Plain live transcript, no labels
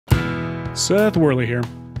Seth Worley here.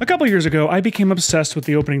 A couple years ago, I became obsessed with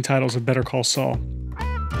the opening titles of Better Call Saul.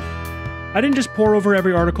 I didn't just pore over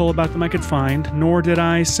every article about them I could find, nor did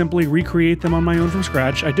I simply recreate them on my own from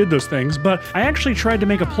scratch. I did those things, but I actually tried to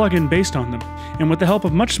make a plugin based on them. And with the help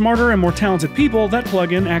of much smarter and more talented people, that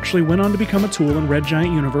plugin actually went on to become a tool in Red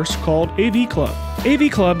Giant Universe called AV Club. AV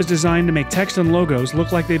Club is designed to make text and logos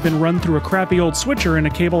look like they've been run through a crappy old switcher in a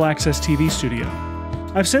cable access TV studio.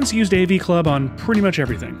 I've since used AV Club on pretty much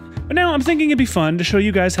everything. But now I'm thinking it'd be fun to show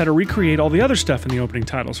you guys how to recreate all the other stuff in the opening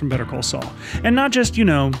titles from Better Call Saul. And not just,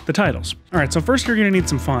 the titles. Alright, so first you're going to need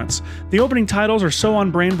some fonts. The opening titles are so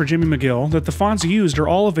on brand for Jimmy McGill that the fonts used are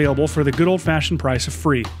all available for the good old-fashioned price of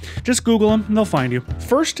free. Just Google them and they'll find you.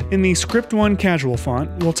 First, in the Script 1 casual font,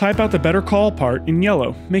 we'll type out the Better Call part in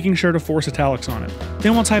yellow, making sure to force italics on it.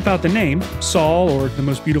 Then we'll type out the name, Saul, or the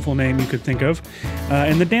most beautiful name you could think of,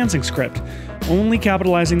 in the dancing script, only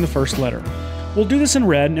capitalizing the first letter. We'll do this in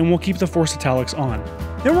red, and we'll keep the force italics on.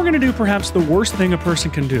 Then we're going to do perhaps the worst thing a person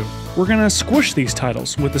can do. We're going to squish these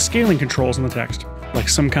titles with the scaling controls in the text, like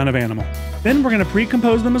some kind of animal. Then we're going to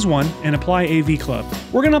pre-compose them as one and apply AV Club.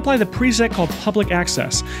 We're going to apply the preset called Public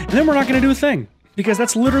Access, and then we're not going to do a thing, because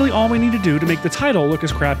that's literally all we need to do to make the title look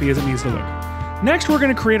as crappy as it needs to look. Next, we're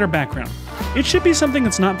going to create our background. It should be something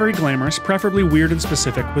that's not very glamorous, preferably weird and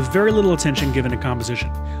specific, with very little attention given to composition.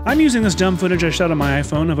 I'm using this dumb footage I shot on my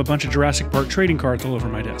iPhone of a bunch of Jurassic Park trading cards all over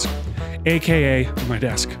my desk. AKA my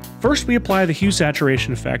desk. First, we apply the hue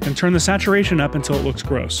saturation effect and turn the saturation up until it looks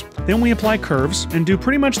gross. Then we apply curves and do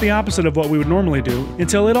pretty much the opposite of what we would normally do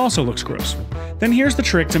until it also looks gross. Then here's the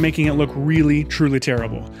trick to making it look really, truly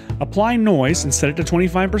terrible. Apply noise and set it to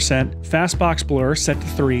 25%, fast box blur set to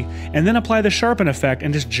 3, and then apply the sharpen effect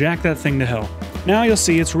and just jack that thing to hell. Now you'll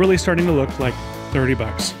see it's really starting to look like 30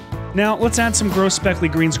 bucks. Now let's add some gross speckly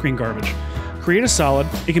green screen garbage. Create a solid,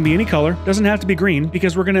 it can be any color, doesn't have to be green,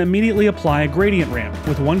 because we're going to immediately apply a gradient ramp,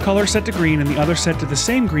 with one color set to green and the other set to the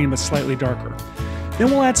same green but slightly darker.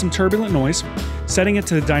 Then we'll add some turbulent noise, setting it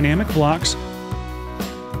to the dynamic blocks,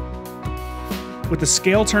 with the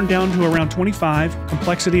scale turned down to around 25,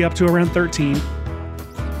 complexity up to around 13,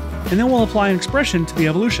 and then we'll apply an expression to the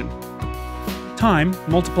evolution. Time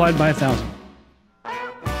multiplied by 1,000.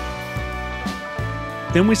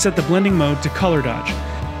 Then we set the blending mode to color dodge.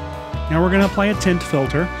 Now we're going to apply a tint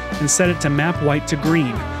filter and set it to map white to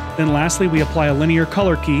green. Then lastly, we apply a linear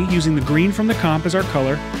color key using the green from the comp as our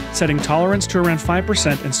color, setting tolerance to around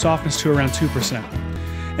 5% and softness to around 2%.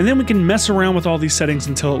 And then we can mess around with all these settings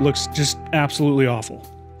until it looks just absolutely awful.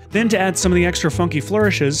 Then to add some of the extra funky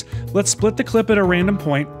flourishes, let's split the clip at a random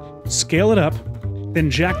point, scale it up,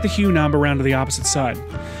 then jack the hue knob around to the opposite side.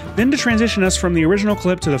 Then to transition us from the original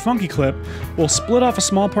clip to the funky clip, we'll split off a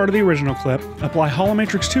small part of the original clip, apply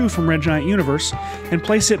Holomatrix 2 from Red Giant Universe, and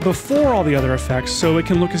place it before all the other effects so it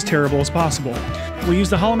can look as terrible as possible. We'll use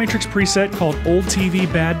the Holomatrix preset called Old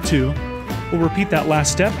TV Bad 2. We'll repeat that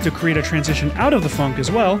last step to create a transition out of the funk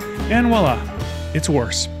as well, and voila, it's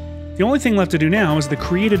worse. The only thing left to do now is the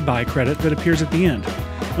created by credit that appears at the end.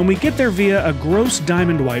 And we get there via a gross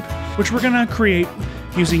diamond wipe, which we're going to create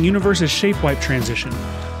using Universe's shape wipe transition,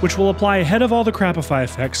 which will apply ahead of all the crapify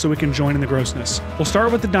effects so we can join in the grossness. We'll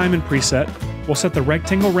start with the diamond preset, we'll set the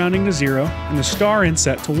rectangle rounding to 0, and the star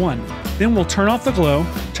inset to 1. Then we'll turn off the glow,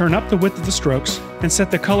 turn up the width of the strokes, and set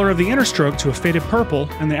the color of the inner stroke to a faded purple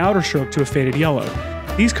and the outer stroke to a faded yellow.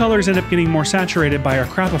 These colors end up getting more saturated by our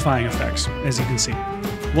crapifying effects, as you can see.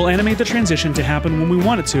 We'll animate the transition to happen when we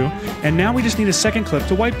want it to, and now we just need a second clip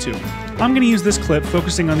to wipe to. I'm going to use this clip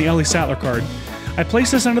focusing on the Ellie Sattler card. I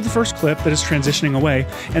place this under the first clip that is transitioning away,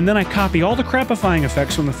 and then I copy all the crapifying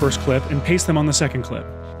effects from the first clip and paste them on the second clip.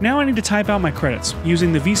 Now I need to type out my credits,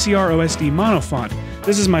 using the VCR OSD mono font.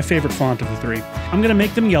 This is my favorite font of the three. I'm going to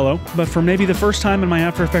make them yellow, but for maybe the first time in my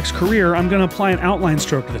After Effects career, I'm going to apply an outline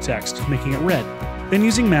stroke to the text, making it red. Then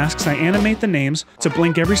using masks, I animate the names to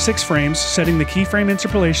blink every 6 frames, setting the keyframe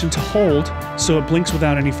interpolation to hold so it blinks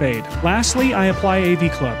without any fade. Lastly, I apply AV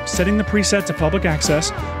Club, setting the preset to public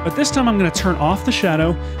access, but this time I'm going to turn off the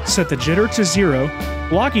shadow, set the jitter to 0,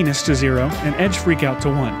 blockiness to 0, and edge freakout to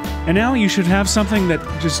 1. And now you should have something that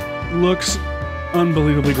just looks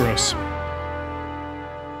unbelievably gross.